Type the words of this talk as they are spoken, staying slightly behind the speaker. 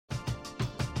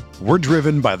We're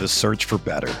driven by the search for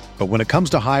better. But when it comes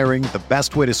to hiring, the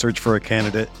best way to search for a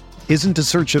candidate isn't to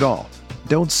search at all.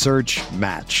 Don't search,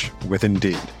 match with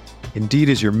Indeed. Indeed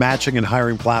is your matching and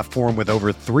hiring platform with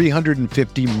over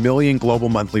 350 million global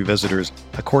monthly visitors,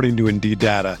 according to Indeed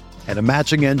data, and a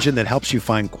matching engine that helps you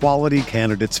find quality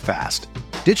candidates fast.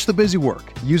 Ditch the busy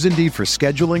work. Use Indeed for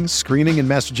scheduling, screening, and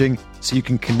messaging so you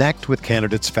can connect with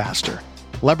candidates faster.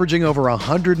 Leveraging over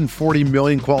 140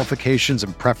 million qualifications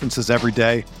and preferences every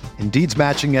day, Indeed's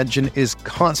matching engine is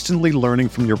constantly learning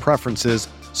from your preferences,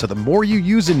 so the more you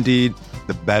use Indeed,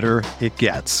 the better it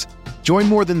gets. Join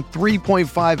more than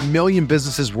 3.5 million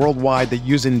businesses worldwide that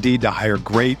use Indeed to hire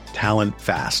great talent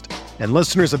fast. And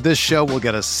listeners of this show will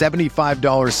get a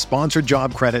 $75 sponsored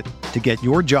job credit to get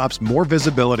your jobs more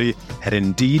visibility at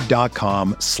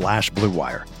Indeed.com/Blue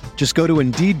Wire. Just go to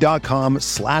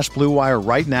Indeed.com/Blue Wire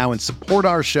right now and support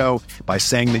our show by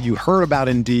saying that you heard about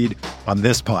Indeed on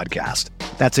this podcast.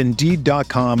 That's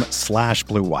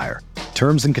Indeed.com/Blue Wire.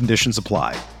 Terms and conditions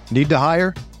apply. Need to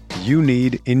hire? You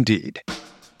need Indeed.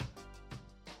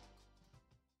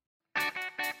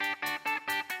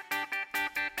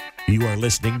 You are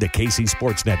listening to KC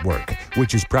Sports Network,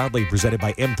 which is proudly presented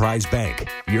by Emprise Bank,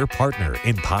 your partner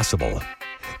in possible.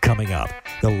 Coming up,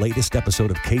 the latest episode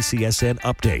of KCSN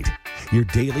Update, your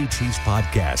daily Chiefs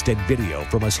podcast and video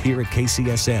from us here at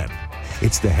KCSN.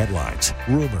 It's the headlines,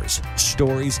 rumors,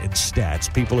 stories, and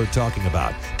stats people are talking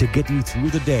about to get you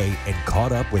through the day and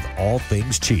caught up with all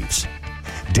things Chiefs.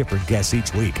 Different guests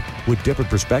each week with different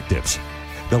perspectives.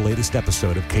 The latest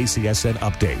episode of KCSN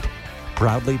Update,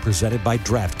 proudly presented by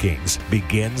DraftKings,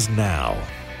 begins now.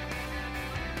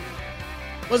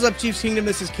 What's up, Chiefs Kingdom?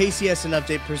 This is KCSN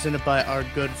Update presented by our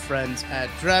good friends at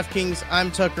DraftKings.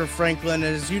 I'm Tucker Franklin.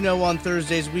 As you know, on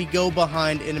Thursdays, we go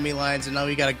behind enemy lines, and now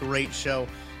we got a great show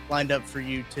lined up for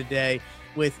you today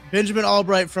with Benjamin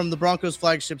Albright from the Broncos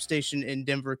flagship station in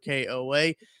Denver,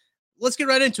 KOA. Let's get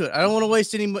right into it. I don't want to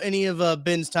waste any of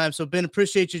Ben's time. So, Ben,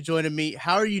 appreciate you joining me.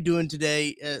 How are you doing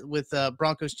today with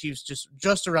Broncos Chiefs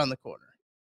just around the corner?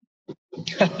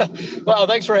 Well,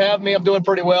 thanks for having me. I'm doing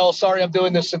pretty well. Sorry, I'm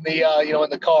doing this in the in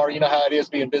the car. You know how it is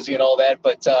being busy and all that.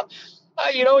 But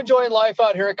enjoying life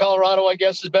out here in Colorado, I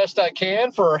guess, as best I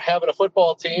can for having a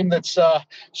football team that's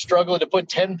struggling to put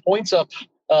 10 points up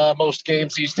most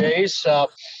games these days.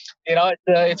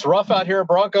 It's rough out here in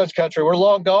Broncos country. We're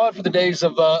long gone for the days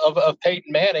of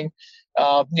Peyton Manning.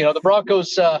 The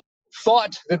Broncos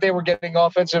thought that they were getting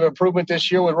offensive improvement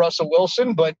this year with Russell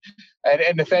Wilson,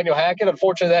 and Nathaniel Hackett.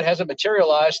 Unfortunately, that hasn't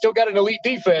materialized. Still got an elite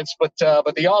defense, but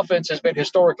the offense has been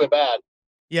historically bad.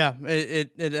 Yeah,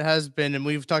 it has been, and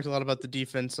we've talked a lot about the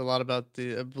defense, a lot about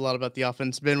the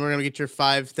offense. Ben, we're gonna get your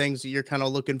 5 things that you're kind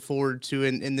of looking forward to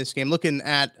in this game. Looking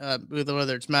at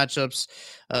whether it's matchups,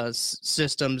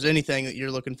 systems, anything that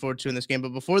you're looking forward to in this game.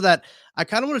 But before that, I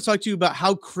kind of want to talk to you about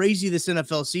how crazy this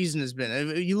NFL season has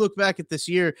been. You look back at this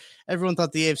year, everyone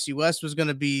thought the AFC West was going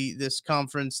to be this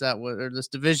conference this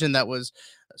division that was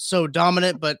so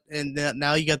dominant, and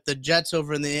now you got the Jets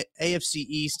over in the AFC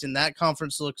East, and that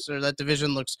that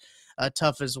division looks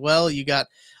tough as well. You got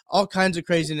all kinds of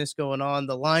craziness going on.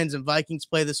 The Lions and Vikings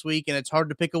play this week, and it's hard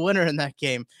to pick a winner in that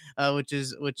game, which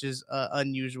is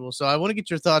unusual. So I want to get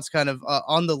your thoughts kind of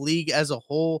on the league as a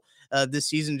whole this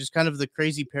season, just kind of the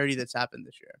crazy parity that's happened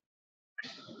this year.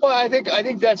 Well, I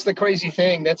think that's the crazy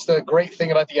thing. That's the great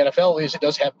thing about the NFL is it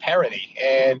does have parity,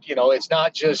 and it's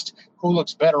not just who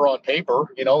looks better on paper.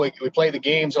 We play the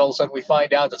games, and all of a sudden we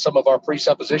find out that some of our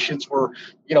presuppositions were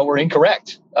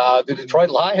incorrect. The Detroit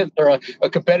Lions are a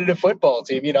competitive football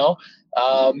team. The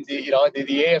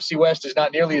AFC West is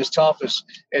not nearly as tough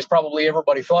as probably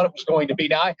everybody thought it was going to be.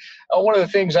 Now, one of the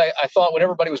things I thought when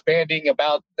everybody was bandying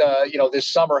about,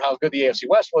 this summer, how good the AFC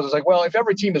West was like, well, if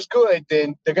every team is good,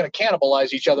 then they're going to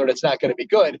cannibalize each other, and it's not going to be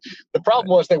good. The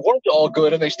problem was they weren't all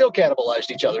good, and they still cannibalized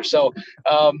each other. So,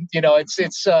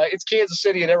 it's Kansas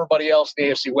City and everybody else in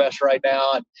the AFC West right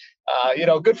now. And,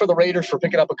 good for the Raiders for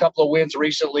picking up a couple of wins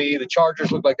recently. The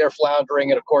Chargers look like they're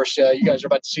floundering. And, of course, you guys are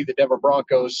about to see the Denver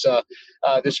Broncos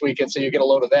this weekend, so you get a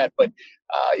load of that. But,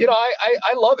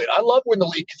 I love it. I love when the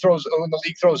league throws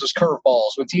us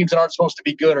curveballs, when teams that aren't supposed to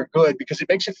be good are good, because it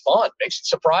makes it fun, makes it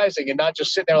surprising, and not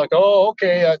just sitting there like, oh,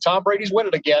 okay, Tom Brady's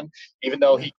winning again, even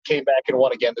though he came back and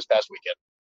won again this past weekend.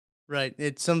 Right.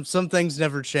 It's some things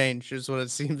never change is what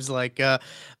it seems like.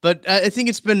 But I think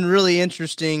it's been really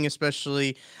interesting,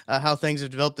 especially how things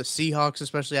have developed. The Seahawks,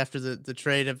 especially after the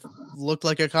trade, have looked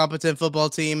like a competent football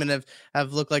team and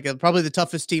have looked like probably the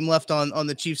toughest team left on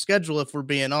the Chiefs schedule, if we're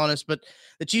being honest. But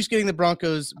the Chiefs getting the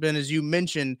Broncos, Ben, as you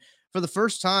mentioned, for the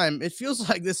first time, it feels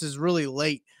like this is really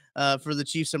late for the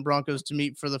Chiefs and Broncos to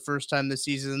meet for the first time this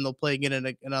season, and they'll play again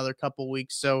in another couple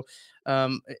weeks. So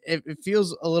it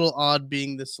feels a little odd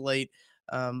being this late.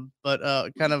 But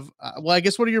I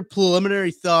guess what are your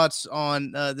preliminary thoughts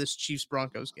on this Chiefs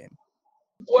Broncos game?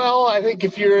 Well, I think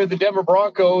if you're the Denver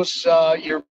Broncos,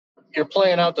 you're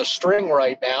playing out the string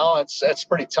right now. That's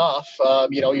pretty tough.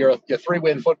 You're a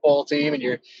 3-win football team, and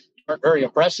you're very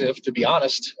impressive, to be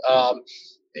honest.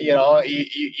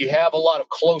 You have a lot of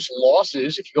close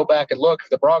losses. If you go back and look, if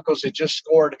the Broncos had just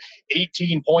scored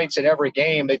 18 points in every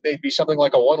game, they'd be something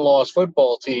like a 1-loss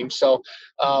football team. So,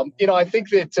 I think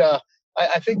that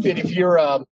if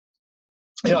you're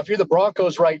if you're the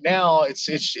Broncos right now,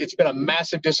 it's been a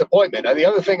massive disappointment. And the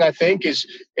other thing I think is,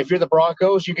 if you're the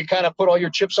Broncos, you can kind of put all your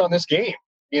chips on this game.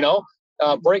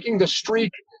 Breaking the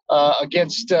streak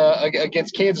against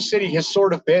Kansas City has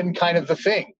sort of been kind of the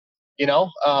thing.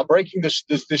 Breaking this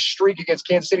streak against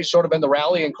Kansas City sort of been the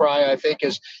rallying cry, I think,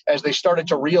 as they started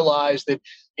to realize that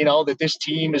that this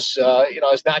team is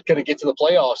not going to get to the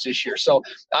playoffs this year. So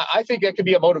I think that could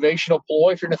be a motivational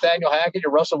ploy. If you're Nathaniel Hackett,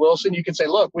 you're Russell Wilson, you can say,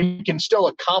 look, we can still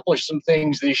accomplish some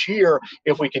things this year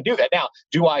if we can do that. Now,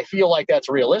 do I feel like that's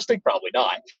realistic? Probably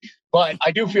not. But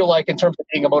I do feel like, in terms of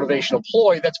being a motivational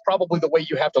ploy, that's probably the way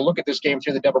you have to look at this game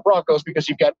through the Denver Broncos, because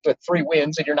you've got 3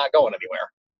 wins and you're not going anywhere.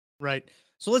 Right.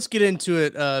 So let's get into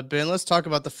it, Ben. Let's talk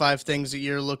about the 5 things that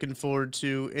you're looking forward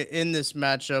to in this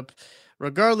matchup,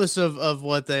 regardless of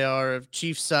what they are, of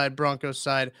Chiefs side, Broncos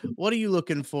side. What are you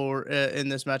looking for in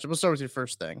this matchup? We'll start with your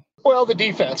first thing. Well, the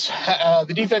defense.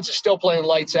 The defense is still playing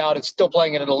lights out. It's still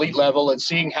playing at an elite level, and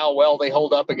seeing how well they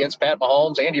hold up against Pat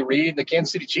Mahomes, Andy Reid, the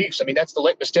Kansas City Chiefs. I mean, that's the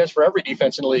litmus test for every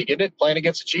defense in the league, isn't it? Playing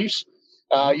against the Chiefs.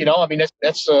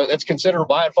 That's considered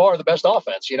by and far the best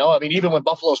offense. Even when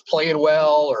Buffalo's playing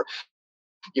well, or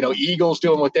Eagles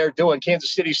doing what they're doing,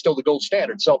 Kansas City's still the gold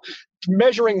standard. So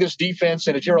measuring this defense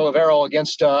and Ejiro Evero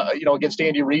against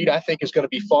Andy Reid, I think is going to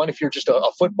be fun. If you're just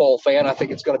a football fan, I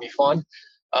think it's going to be fun.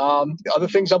 Other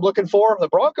things I'm looking for, the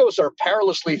Broncos are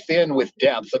perilously thin with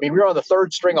depth. I mean, we're on the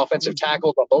 3rd string offensive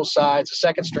tackles on both sides, the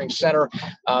 2nd string center.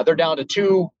 They're down to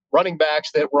 2 running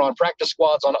backs that were on practice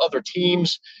squads on other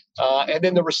teams. And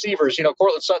then the receivers,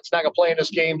 Cortland Sutton's not going to play in this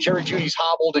game. Jerry Jeudy's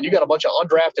hobbled, and you got a bunch of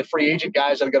undrafted free agent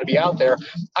guys that are going to be out there.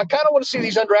 I kind of want to see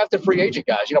these undrafted free agent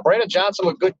guys. Brandon Johnson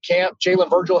with good camp. Jalen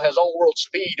Virgil has all-world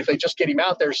speed if they just get him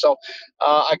out there. So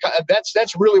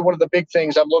that's really one of the big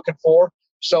things I'm looking for.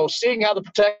 So seeing how the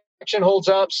protection holds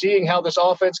up, seeing how this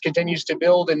offense continues to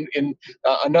build in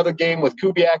another game with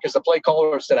Kubiak as the play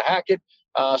caller instead of Hackett,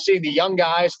 seeing the young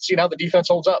guys, seeing how the defense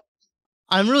holds up.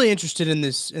 I'm really interested in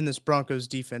this Broncos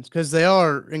defense because they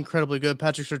are incredibly good.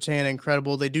 Patrick Surtain,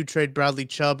 incredible. They do trade Bradley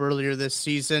Chubb earlier this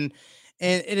season,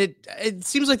 and it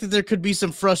seems like that there could be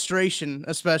some frustration,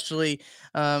 especially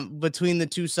between the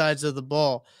two sides of the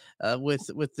ball,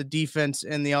 with the defense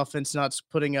and the offense not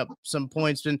putting up some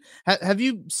points. And have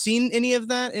you seen any of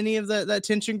that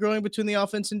tension growing between the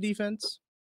offense and defense?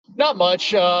 Not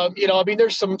much.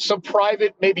 There's some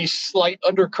private, maybe slight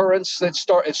undercurrents that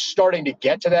it's starting to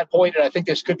get to that point, and I think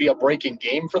this could be a breaking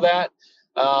game for that.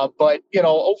 But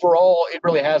overall, it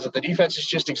really hasn't. The defense is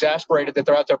just exasperated that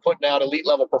they're out there putting out elite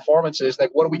level performances.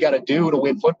 Like, what do we got to do to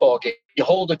win football games? You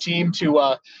hold a team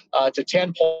to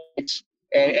 10 points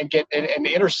and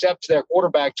intercept their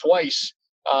quarterback twice,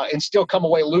 and still come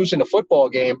away losing a football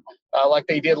game like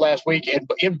they did last week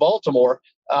in Baltimore.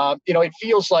 It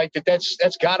feels like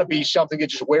that's got to be something that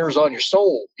just wears on your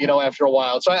soul, after a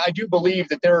while. So I do believe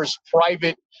that there's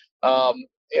private, kind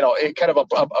of I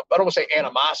don't want to say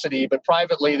animosity, but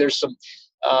privately there's some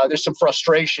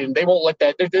frustration. They won't let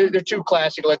that. They're too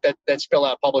classy to let that spill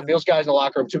out publicly. Those guys in the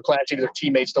locker room too classy to their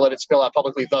teammates to let it spill out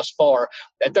publicly thus far.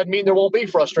 That doesn't mean there won't be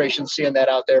frustration seeing that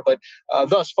out there, but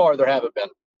thus far there haven't been.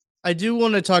 I do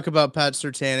want to talk about Pat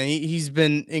Surtain. He's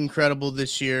been incredible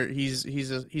this year. He's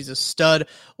a stud.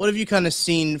 What have you kind of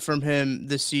seen from him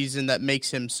this season that makes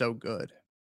him so good?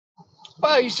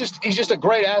 Well, he's just a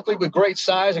great athlete with great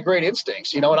size and great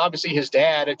instincts, and obviously his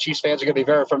dad, and Chiefs fans are going to be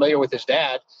very familiar with his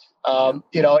dad.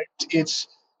 He's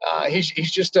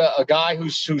just a guy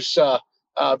who's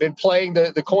been playing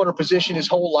the corner position his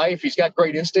whole life. He's got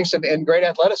great instincts and great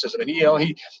athleticism, and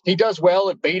he does well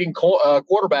at baiting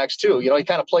quarterbacks too. He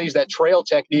kind of plays that trail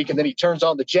technique, and then he turns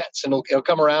on the jets, and he'll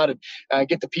come around and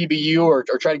get the PBU or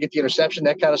try to get the interception,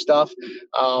 that kind of stuff.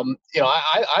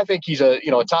 I think he's a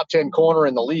top 10 corner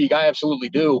in the league. I absolutely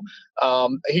do.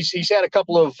 He's had a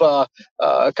couple of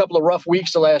rough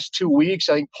weeks the last 2 weeks.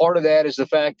 I think part of that is the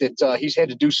fact that he's had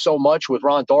to do so much with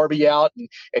Ron Darby out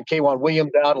and K'Waun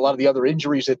Williams out, a lot of the other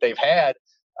injuries that they've had.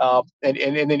 And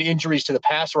then injuries to the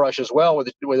pass rush as well,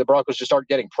 where the Broncos just start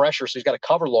getting pressure, so he's got to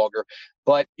cover longer.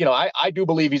 But I do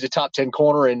believe he's a top 10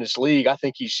 corner in this league. I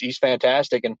think he's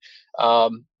fantastic, and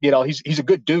he's a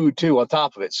good dude too. On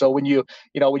top of it, so when you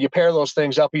pair those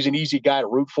things up, he's an easy guy to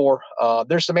root for.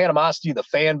 There's some animosity in the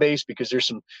fan base because there's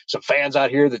some fans out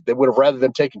here that would have rather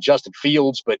them taking Justin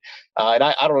Fields, but and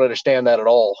I don't understand that at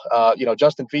all.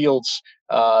 Justin Fields,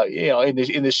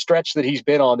 in this stretch that he's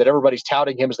been on, that everybody's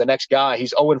touting him as the next guy.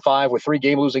 He's 0-5 with 3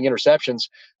 game-losing interceptions.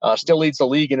 Still leads the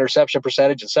league interception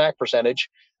percentage and sack percentage.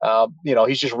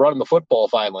 He's just running the football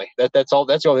finally. That's all.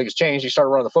 That's the only thing that's changed. He started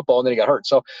running the football and then he got hurt.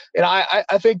 So,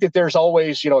 I think that there's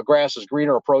always, a grass is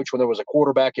greener approach when there was a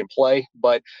quarterback in play.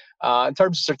 But in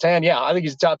terms of Surtain, I think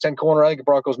he's a top 10 corner. I think the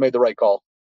Broncos made the right call.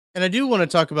 And I do want to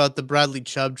talk about the Bradley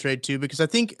Chubb trade too, because I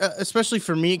think, especially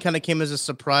for me, it kind of came as a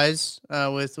surprise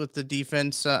with the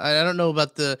defense. I don't know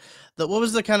about what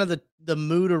was the kind of the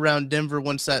mood around Denver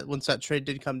once that trade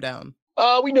did come down.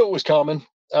 We knew it was coming.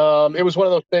 It was one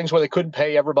of those things where they couldn't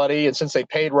pay everybody, and since they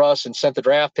paid Russ and sent the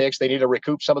draft picks, they needed to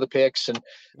recoup some of the picks and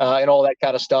all that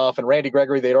kind of stuff. And Randy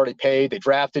Gregory, they'd already paid. They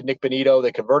drafted Nick Bonito.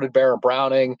 They converted Baron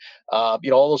Browning. All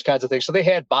those kinds of things. So they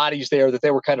had bodies there that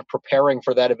they were kind of preparing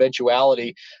for that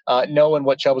eventuality, knowing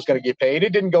what Chubb was going to get paid.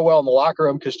 It didn't go well in the locker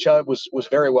room because Chubb was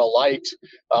very well liked.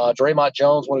 Draymond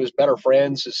Jones, one of his better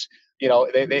friends, is.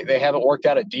 They haven't worked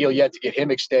out a deal yet to get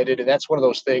him extended. And that's one of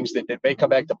those things that may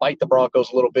come back to bite the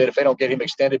Broncos a little bit if they don't get him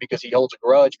extended because he holds a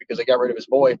grudge because they got rid of his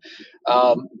boy.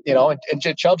 And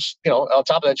Chubb's, on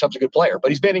top of that, Chubb's a good player,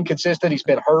 but he's been inconsistent. He's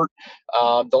been hurt.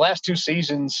 The last 2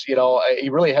 seasons, he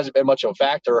really hasn't been much of a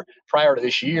factor. Prior to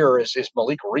this year is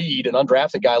Malik Reed, an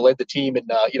undrafted guy, led the team in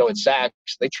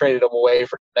sacks. They traded him away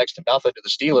for next to nothing to the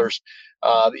Steelers,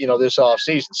 this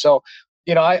offseason. So,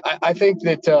 I think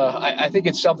that I think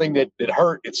it's something that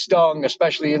hurt. It stung,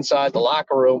 especially inside the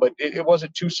locker room. But it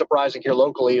wasn't too surprising here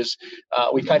locally, as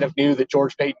we kind of knew that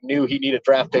George Paton knew he needed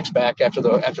draft picks back after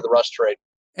the Russ trade.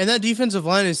 And that defensive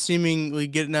line is seemingly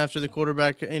getting after the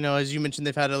quarterback. As you mentioned,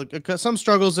 they've had some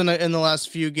struggles in the last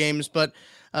few games, but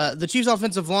the Chiefs'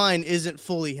 offensive line isn't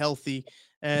fully healthy.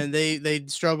 And they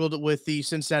struggled with the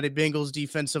Cincinnati Bengals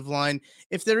defensive line.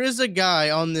 If there is a guy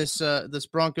on this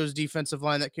Broncos defensive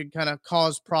line that could kind of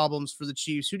cause problems for the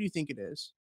Chiefs, who do you think it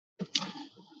is?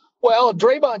 Well,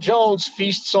 Draymond Jones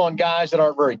feasts on guys that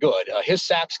aren't very good. His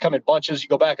sacks come in bunches. You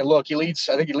go back and look. I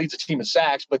think he leads the team in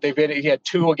sacks, but he had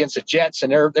 2 against the Jets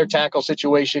and their tackle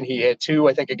situation. He had 2,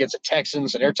 I think, against the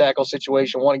Texans and their tackle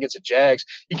situation, 1 against the Jags.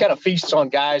 He kind of feasts on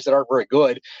guys that aren't very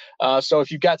good. So if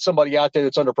you've got somebody out there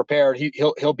that's underprepared,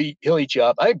 he'll eat you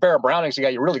up. I think Baron Browning's the guy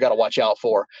you really got to watch out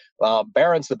for.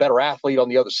 Baron's the better athlete on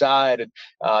the other side, and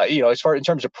as far in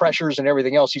terms of pressures and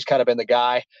everything else, he's kind of been the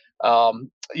guy.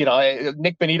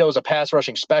 Nick Bonito is a pass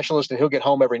rushing specialist, and he'll get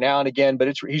home every now and again, but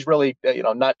he's really,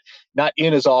 not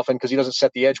in as often because he doesn't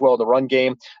set the edge well in the run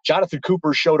game. Jonathan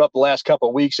Cooper showed up the last couple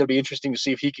of weeks. It'll be interesting to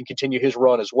see if he can continue his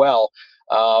run as well.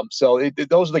 Those are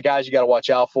the guys you got to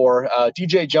watch out for.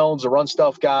 DJ Jones, a run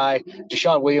stuff guy.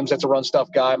 Deshaun Williams, that's a run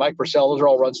stuff guy. Mike Purcell, those are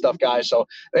all run stuff guys. So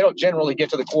they don't generally get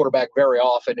to the quarterback very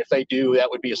often. If they do, that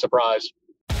would be a surprise.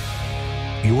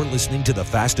 You're listening to the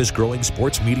fastest growing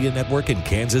sports media network in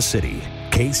Kansas City,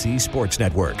 KC Sports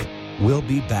Network. We'll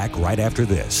be back right after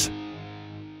this.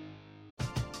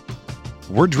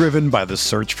 We're driven by the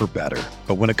search for better.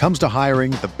 But when it comes to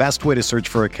hiring, the best way to search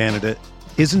for a candidate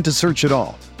isn't to search at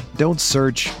all. Don't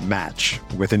search, match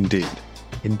with Indeed.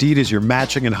 Indeed is your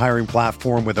matching and hiring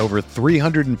platform with over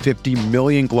 350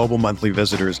 million global monthly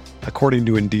visitors, according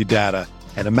to Indeed data,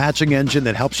 and a matching engine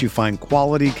that helps you find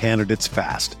quality candidates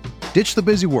fast. Ditch the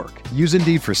busy work. Use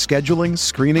Indeed for scheduling,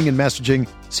 screening, and messaging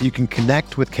so you can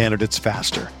connect with candidates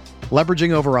faster.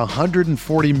 Leveraging over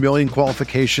 140 million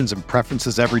qualifications and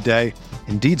preferences every day,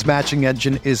 Indeed's matching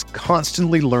engine is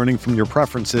constantly learning from your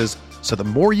preferences, so the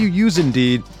more you use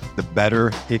Indeed, the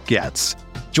better it gets.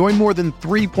 Join more than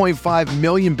 3.5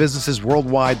 million businesses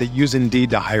worldwide that use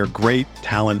Indeed to hire great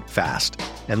talent fast.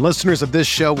 And listeners of this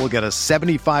show will get a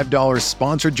 $75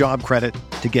 sponsored job credit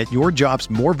to get your jobs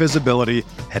more visibility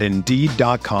at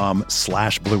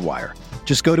Indeed.com/Blue Wire.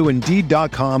 Just go to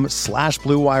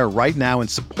Indeed.com/Blue Wire right now and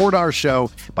support our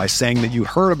show by saying that you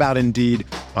heard about Indeed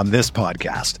on this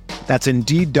podcast. That's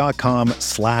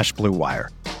Indeed.com/Blue Wire.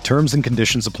 Terms and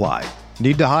conditions apply.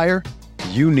 Need to hire?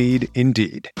 You need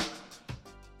Indeed.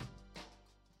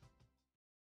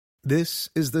 This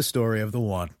is the story of the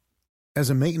one. As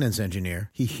a maintenance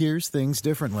engineer, he hears things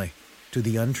differently. To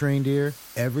the untrained ear,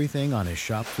 everything on his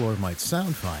shop floor might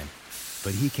sound fine,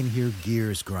 but he can hear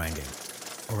gears grinding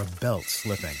or a belt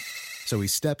slipping. So he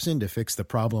steps in to fix the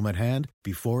problem at hand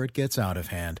before it gets out of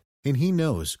hand. And he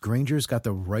knows Granger's got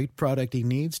the right product he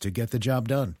needs to get the job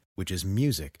done, which is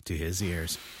music to his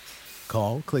ears.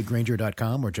 Call, click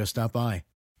Grainger.com, or just stop by.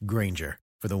 Grainger,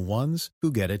 for the ones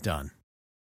who get it done.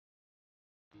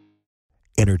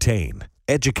 Entertain,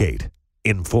 educate,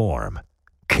 inform.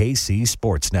 KC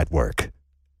Sports Network.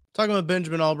 Talking with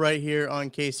Benjamin Albright here on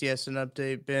KCSN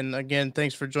Update. Ben, again,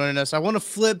 thanks for joining us. I want to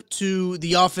flip to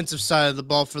the offensive side of the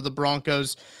ball for the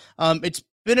Broncos. It's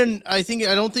been I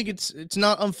don't think it's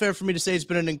not unfair for me to say it's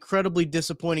been an incredibly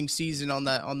disappointing season on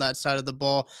that side of the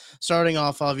ball. Starting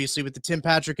off obviously with the Tim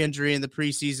Patrick injury in the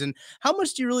preseason. How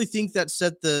much do you really think that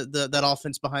set that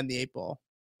offense behind the eight ball?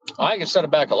 I think it set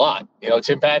it back a lot.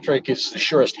 Tim Patrick is the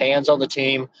surest hands on the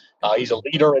team. He's a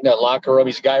leader in that locker room.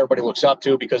 He's a guy everybody looks up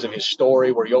to because of his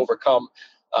story where he's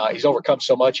overcome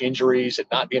so much injuries and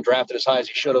not being drafted as high as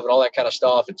he should have and all that kind of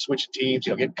stuff and switching teams,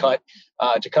 getting cut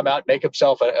to come out and make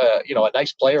himself a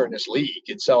nice player in this league.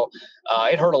 And so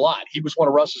it hurt a lot. He was one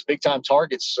of Russ's big time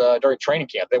targets during training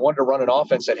camp. They wanted to run an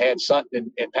offense that had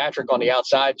Sutton and Patrick on the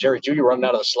outside, Jerry Jeudy running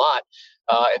out of the slot.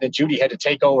 And then Jeudy had to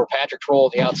take over Patrick's role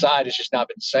on the outside. It's just not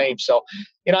been the same. So,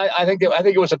 I think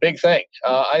it was a big thing.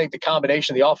 I think the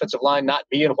combination of the offensive line not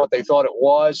being what they thought it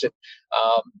was,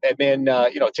 and then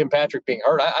Tim Patrick being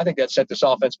hurt, I think that set this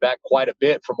offense back quite a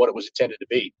bit from what it was intended to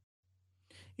be.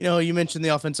 You mentioned the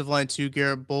offensive line too.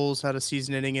 Garrett Bowles had a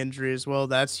season-ending injury as well.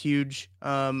 That's huge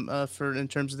in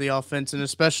terms of the offense, and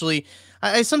especially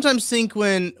I sometimes think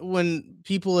when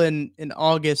people in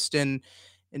August and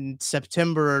in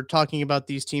September are talking about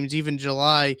these teams, even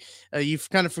July, you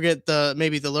kind of forget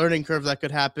maybe the learning curve that could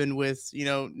happen with,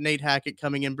 Nate Hackett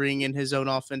coming in, bringing in his own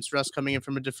offense, Russ coming in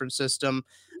from a different system.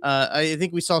 I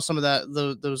think we saw some of that,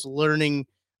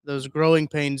 those growing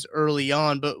pains early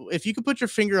on. But if you could put your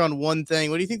finger on one thing,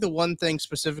 what do you think the one thing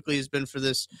specifically has been for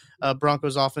this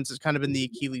Broncos offense has kind of been the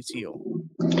Achilles heel?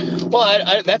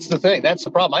 Well, that's the thing. That's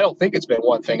the problem. I don't think it's been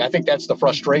one thing. I think that's the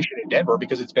frustration in Denver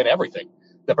because it's been everything.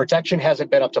 The protection hasn't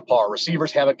been up to par.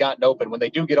 Receivers haven't gotten open. When they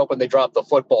do get open, they drop the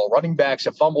football. Running backs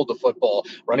have fumbled the football.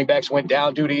 Running backs went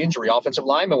down due to injury. Offensive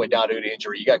linemen went down due to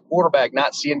injury. You got quarterback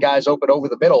not seeing guys open over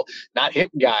the middle, not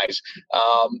hitting guys.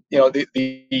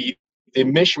 The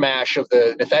mishmash of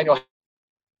the Nathaniel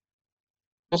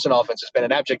Wilson offense has been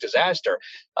an abject disaster.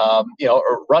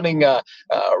 Running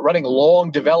long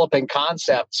developing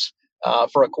concepts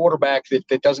for a quarterback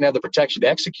that doesn't have the protection to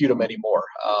execute them anymore.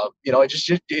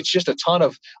 It's just a ton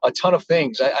of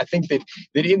things. I think that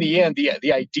in the end,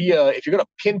 the idea, if you're going to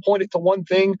pinpoint it to one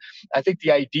thing, I think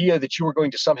the idea that you were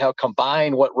going to somehow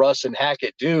combine what Russ and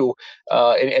Hackett do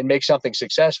and make something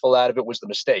successful out of it was the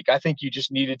mistake. I think you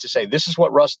just needed to say, this is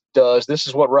what Russ does. This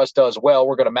is what Russ does well.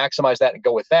 We're going to maximize that and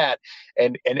go with that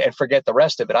and forget the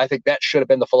rest of it. I think that should have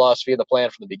been the philosophy and the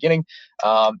plan from the beginning.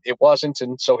 It wasn't,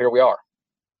 and so here we are.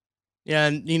 Yeah,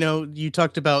 and you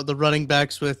talked about the running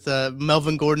backs with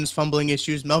Melvin Gordon's fumbling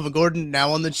issues. Melvin Gordon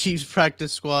now on the Chiefs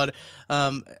practice squad.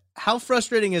 How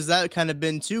frustrating has that kind of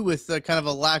been too, with kind of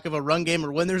a lack of a run game,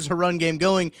 or when there's a run game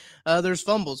going, there's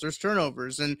fumbles, there's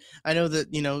turnovers. And I know that,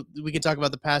 we could talk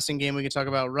about the passing game, we could talk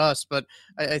about Russ, but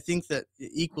I think that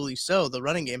equally so, the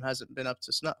running game hasn't been up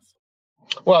to snuff.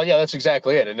 Well, yeah, that's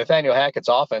exactly it. And Nathaniel Hackett's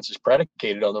offense is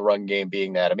predicated on the run game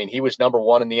being that. I mean, he was number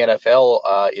one in the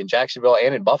NFL in Jacksonville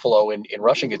and in Buffalo in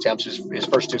rushing attempts his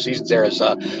first two seasons there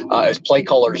as play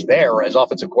callers there, as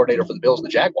offensive coordinator for the Bills and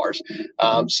the Jaguars.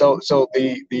 So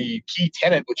the key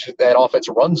tenet which that offense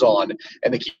runs on,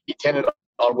 and the key tenet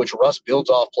on which Russ builds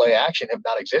off play action, have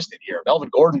not existed here. Melvin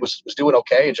Gordon was doing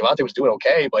okay, and Javonte was doing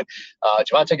okay, but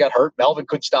Javonte got hurt. Melvin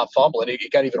couldn't stop fumbling.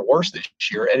 It got even worse this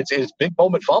year, and it's big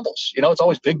moment fumbles. It's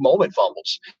always big moment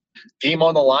fumbles. Game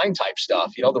on the line type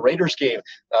stuff. The Raiders game,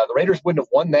 the Raiders wouldn't have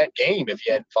won that game if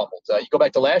you hadn't fumbled. You go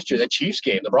back to last year, that Chiefs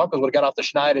game, the Broncos would have got off the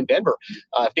schneid in Denver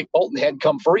if Nick Bolton hadn't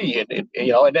come free. And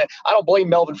I don't blame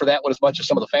Melvin for that one as much as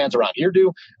some of the fans around here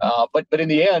do. But in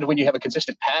the end, when you have a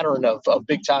consistent pattern of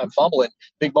big time fumbling,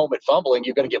 big moment fumbling,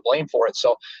 you're going to get blamed for it.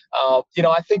 So,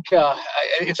 I think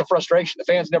it's a frustration. The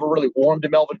fans never really warmed to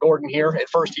Melvin Gordon here. At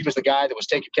first, he was the guy that was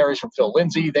taking carries from Phil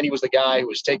Lindsay. Then he was the guy who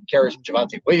was taking carries from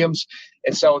Javonte Williams.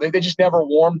 And so they just never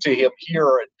warmed to him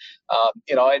here. And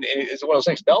it's one of those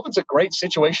things. Melvin's a great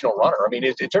situational runner. I mean,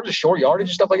 in terms of short yardage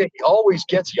and stuff like that, he always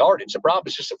gets yardage. The problem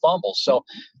is just a fumble. So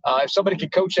if somebody can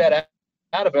coach that out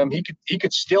out of him, he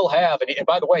could still have. And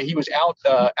by the way, he was out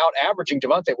averaging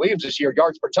Javonte Williams this year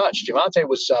yards per touch. Javonte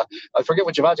was I forget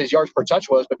what Javonte's yards per touch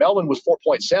was, but Melvin was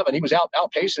 4.7. He was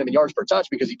outpacing him in yards per touch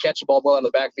because he catches the ball well out of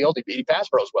the backfield. He pass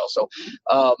pros well. So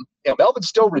Melvin's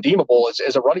still redeemable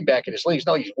as a running back in his league.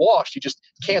 No, he's washed. He just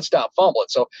can't stop fumbling.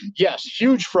 So yes,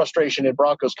 huge frustration in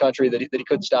Broncos country that he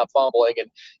couldn't stop fumbling.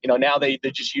 And now they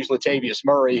just use Latavius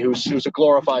Murray, who's a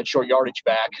glorified short yardage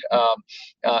back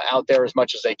out there as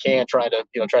much as they can, trying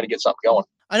to get something going.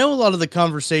 I know a lot of the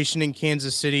conversation in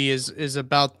Kansas City is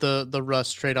about the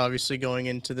Russ trade, obviously, going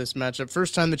into this matchup.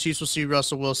 First time the Chiefs will see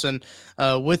Russell Wilson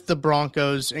with the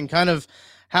Broncos, and kind of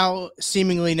how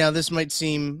seemingly, now this might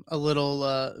seem a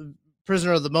little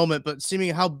prisoner of the moment, but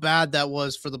seeming how bad that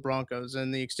was for the Broncos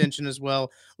and the extension as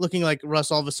well, looking like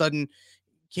Russ all of a sudden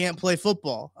can't play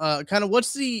football. Kind of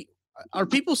are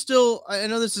people still, I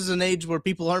know this is an age where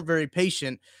people aren't very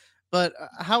patient, but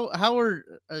how are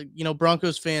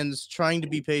Broncos fans trying to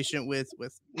be patient with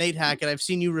Nate Hackett? I've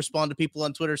seen you respond to people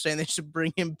on Twitter saying they should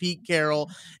bring in Pete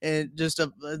Carroll, and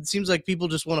it seems like people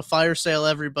just want to fire sale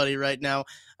everybody right now.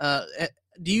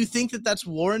 Do you think that that's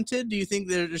warranted? Do you think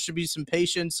there should be some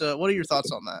patience? What are your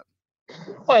thoughts on that?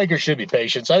 Well, I think there should be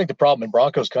patience. I think the problem in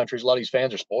Broncos country is a lot of these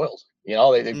fans are spoiled.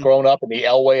 They've grown up in the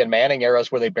Elway and Manning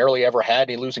eras where they barely ever had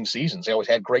any losing seasons. They always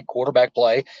had great quarterback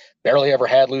play, barely ever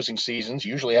had losing seasons,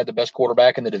 usually had the best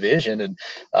quarterback in the division. And,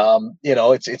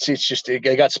 it's just, they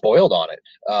got spoiled on it.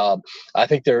 I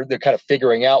think they're kind of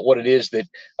figuring out what it is that,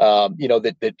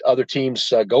 that other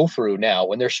teams go through now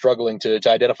when they're struggling to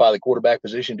identify the quarterback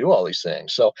position, do all these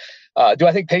things. So do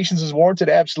I think patience is warranted?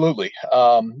 Absolutely.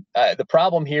 The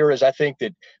problem here is I think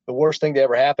that the worst thing that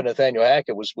ever happened to Nathaniel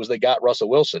Hackett was they got Russell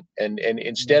Wilson. And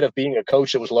instead of being a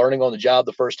coach that was learning on the job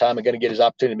the first time and going to get his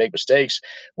opportunity to make mistakes,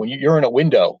 when you're in a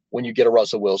window when you get a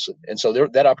Russell Wilson. And so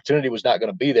that opportunity was not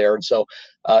going to be there. And so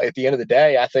at the end of the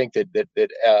day, I think that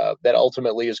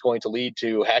ultimately is going to lead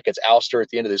to Hackett's ouster at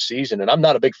the end of the season. And I'm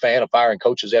not a big fan of firing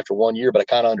coaches after 1 year, but I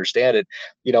kind of understand it,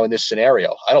 in this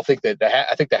scenario. I don't think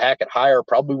I think the Hackett hire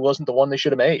probably wasn't the one they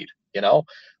should have made.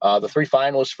 The three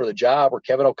finalists for the job were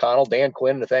Kevin O'Connell, Dan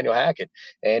Quinn, and Nathaniel Hackett.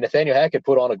 And Nathaniel Hackett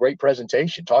put on a great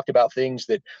presentation, talked about things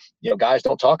that, guys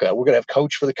don't talk about. We're going to have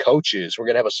coach for the coaches. We're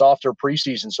going to have a softer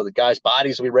preseason so the guys'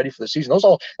 bodies will be ready for the season.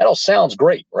 That all sounds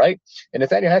great, right? And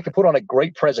Nathaniel Hackett put on a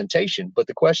great presentation. But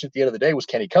the question at the end of the day was,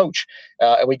 can he coach?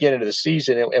 And we get into the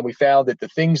season, and we found that the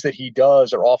things that he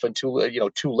does are often too late,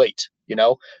 too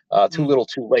little,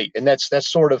 too late. And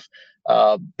that's sort of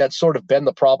been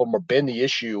the problem or been the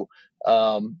issue.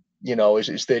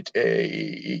 Is that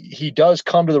he does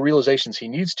come to the realizations he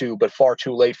needs to, but far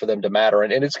too late for them to matter.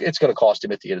 And it's going to cost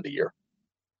him at the end of the year.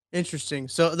 Interesting.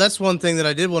 So that's one thing that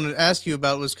I did want to ask you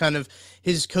about, was kind of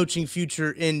his coaching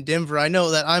future in Denver. I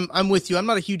know that I'm with you. I'm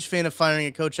not a huge fan of firing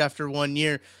a coach after 1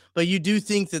 year, but you do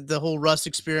think that the whole Russ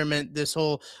experiment, this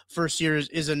whole first year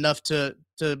is enough to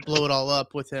blow it all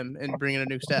up with him and bring in a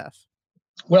new staff.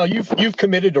 Well, you've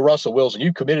committed to Russell Wilson.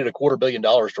 You've committed $250 million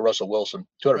to Russell Wilson,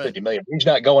 $250 million. He's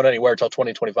not going anywhere until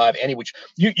 2025. Which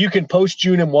you can post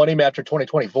June and want him after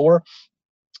 2024,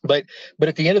 but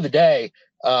at the end of the day,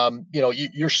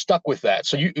 you're stuck with that.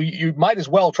 So you might as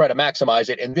well try to maximize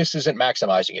it, and this isn't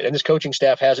maximizing it. And this coaching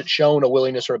staff hasn't shown a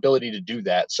willingness or ability to do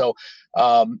that. So,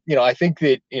 I think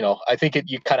that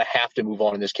you kind of have to move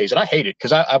on in this case. And I hate it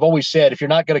because I've always said, if you're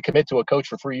not going to commit to a coach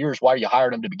for 3 years, why are you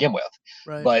hiring him to begin with?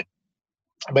 Right.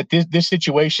 But this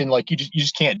situation, like you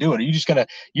just can't do it. You're just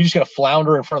gonna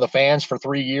flounder in front of the fans for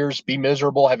 3 years, be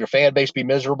miserable, have your fan base be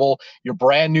miserable. Your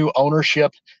brand new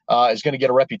ownership is going to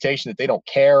get a reputation that they don't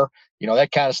care,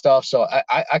 that kind of stuff. So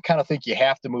I kind of think you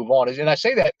have to move on. And I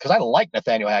say that because I like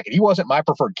Nathaniel Hackett. He wasn't my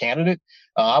preferred candidate.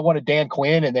 I wanted Dan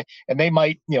Quinn, and they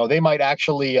might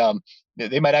actually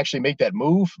make that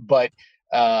move, but.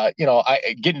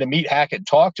 Getting to meet Hackett and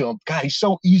talk to him, God, he's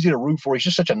so easy to root for. He's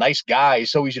just such a nice guy.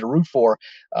 He's so easy to root for.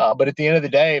 But at the end of the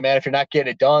day, man, if you're not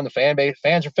getting it done, the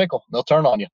fans are fickle. They'll turn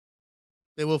on you.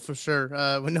 They will for sure.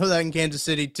 We know that in Kansas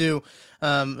City too,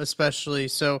 especially.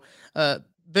 So,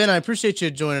 Ben, I appreciate you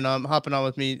hopping on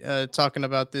with me, talking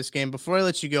about this game. Before I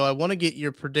let you go, I want to get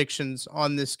your predictions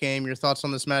on this game, your thoughts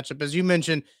on this matchup. As you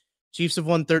mentioned, Chiefs have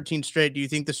won 13 straight. Do you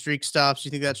think the streak stops? Do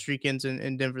you think that streak ends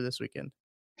in Denver this weekend?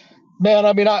 Man,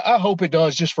 I mean, I hope it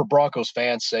does, just for Broncos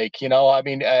fans' sake.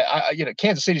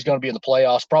 Kansas City's going to be in the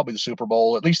playoffs, probably the Super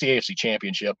Bowl, at least the AFC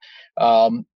Championship.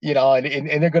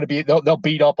 and they're going to they'll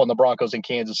beat up on the Broncos in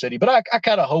Kansas City. But I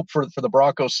kind of hope for the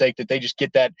Broncos' sake that they just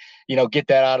get that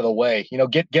out of the way.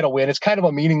 Get a win. It's kind of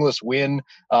a meaningless win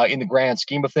in the grand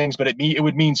scheme of things, but it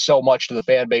would mean so much to the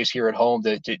fan base here at home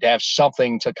to have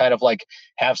something to kind of like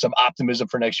have some optimism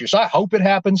for next year. So I hope it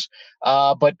happens.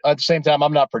 But at the same time,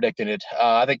 I'm not predicting it.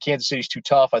 I think Kansas City's too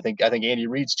tough. I think Andy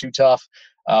Reid's too tough.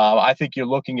 I think you're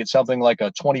looking at something like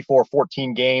a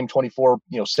 24-14 game,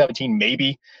 24-17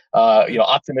 maybe,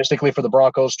 optimistically for the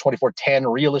Broncos, 24-10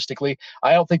 realistically.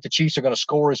 I don't think the Chiefs are going to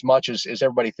score as much as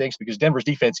everybody thinks because Denver's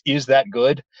defense is that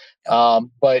good.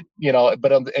 But at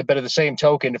the same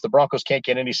token, if the Broncos can't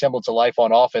get any semblance of life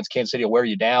on offense, Kansas City will wear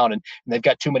you down, and they've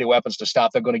got too many weapons to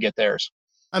stop. They're going to get theirs.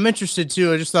 I'm interested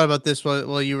too. I just thought about this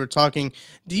while you were talking.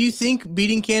 Do you think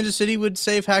beating Kansas City would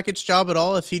save Hackett's job at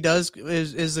all if he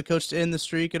is the coach to end the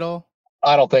streak at all?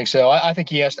 I don't think so. I think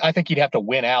I think he'd have to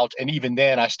win out, and even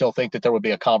then, I still think that there would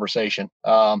be a conversation.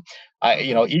 Even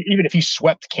if he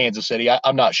swept Kansas City,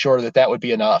 I'm not sure that would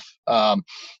be enough.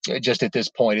 Just at this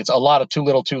point, it's a lot of too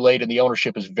little, too late, and the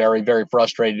ownership is very, very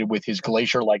frustrated with his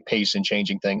glacier-like pace in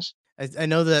changing things. I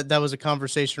know that was a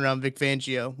conversation around Vic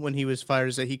Fangio when he was fired,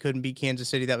 is that he couldn't beat Kansas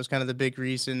City. That was kind of the big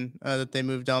reason that they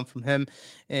moved on from him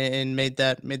and made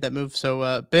that move.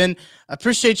 So Ben, I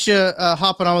appreciate you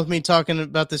hopping on with me talking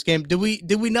about this game. Did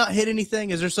we not hit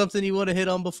anything? Is there something you want to hit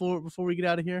on before we get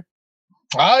out of here?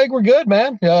 I think we're good,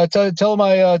 man. Tell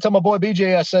my boy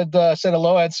BJ I said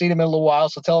hello. I hadn't seen him in a little while,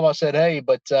 so tell him I said hey.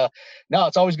 But no,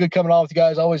 it's always good coming on with you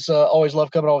guys. Always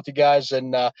love coming on with you guys,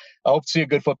 and I hope to see a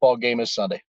good football game this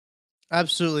Sunday.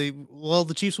 Absolutely. Well,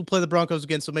 the Chiefs will play the Broncos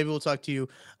again, so maybe we'll talk to you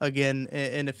again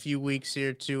in a few weeks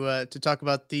here to talk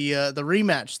about the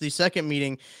rematch, the second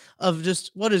meeting of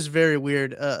just what is very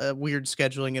weird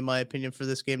scheduling, in my opinion, for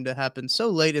this game to happen so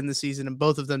late in the season and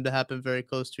both of them to happen very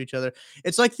close to each other.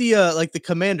 It's like the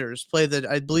Commanders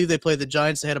I believe they play the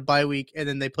Giants. They had a bye week and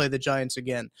then they play the Giants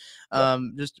again.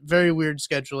 Just very weird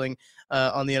scheduling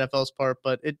on the NFL's part,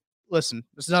 but listen,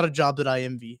 it's not a job that I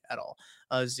envy at all.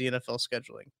 Is the NFL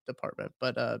scheduling department.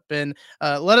 But Ben,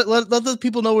 let the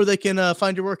people know where they can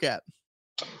find your work at.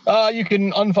 You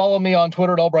can unfollow me on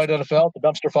Twitter at Albright NFL, the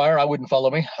Dumpster Fire. I wouldn't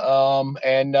follow me.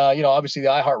 Obviously the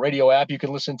iHeartRadio app. You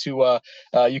can listen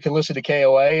to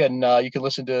KOA, and you can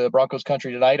listen to Broncos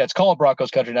Country Tonight. It's called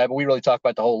Broncos Country Tonight, but we really talk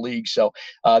about the whole league. So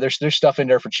there's stuff in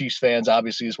there for Chiefs fans,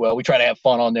 obviously, as well. We try to have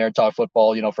fun on there and talk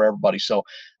football, for everybody. So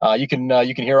you can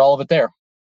hear all of it there.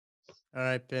 All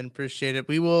right, Ben, appreciate it.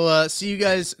 We will see you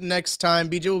guys next time.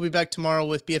 BJ will be back tomorrow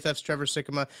with BFF's Trevor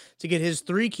Sikkema to get his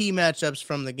 3 key matchups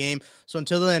from the game. So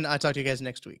until then, I'll talk to you guys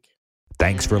next week.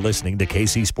 Thanks for listening to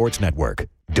KC Sports Network.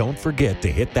 Don't forget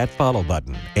to hit that follow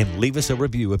button and leave us a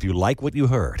review if you like what you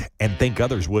heard and think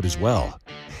others would as well.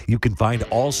 You can find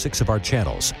all 6 of our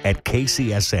channels at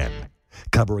KCSN,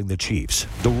 covering the Chiefs,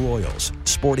 the Royals,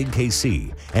 Sporting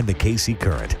KC, and the KC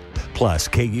Current, plus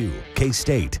KU,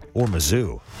 K-State, or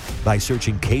Mizzou, by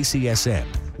searching KCSN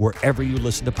wherever you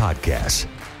listen to podcasts.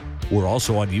 We're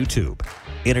also on YouTube.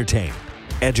 Entertain,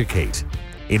 educate,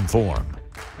 inform.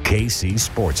 KC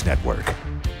Sports Network.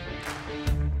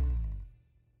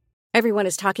 Everyone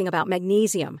is talking about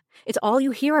magnesium. It's all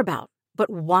you hear about. But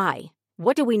why?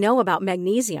 What do we know about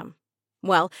magnesium?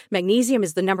 Well, magnesium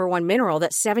is the #1 mineral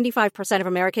that 75% of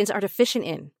Americans are deficient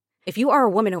in. If you are a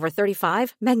woman over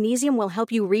 35, magnesium will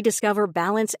help you rediscover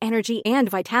balance, energy, and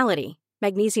vitality.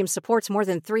 Magnesium supports more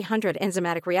than 300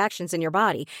 enzymatic reactions in your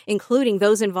body, including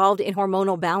those involved in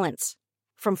hormonal balance.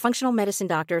 From functional medicine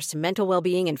doctors to mental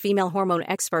well-being and female hormone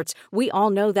experts, we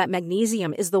all know that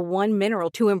magnesium is the one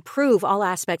mineral to improve all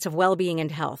aspects of well-being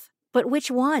and health. But which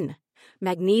one?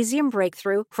 Magnesium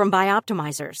Breakthrough from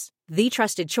Bioptimizers, the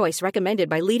trusted choice recommended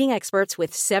by leading experts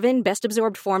with 7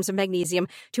 best-absorbed forms of magnesium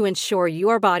to ensure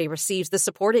your body receives the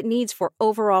support it needs for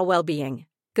overall well-being.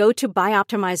 Go to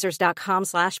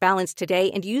bioptimizers.com/balance today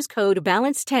and use code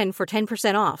BALANCE10 for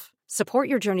 10% off. Support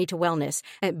your journey to wellness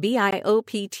at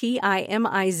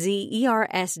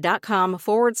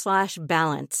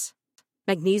bioptimizers.com/balance.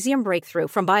 Magnesium Breakthrough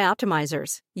from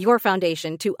Bioptimizers, your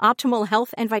foundation to optimal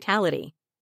health and vitality.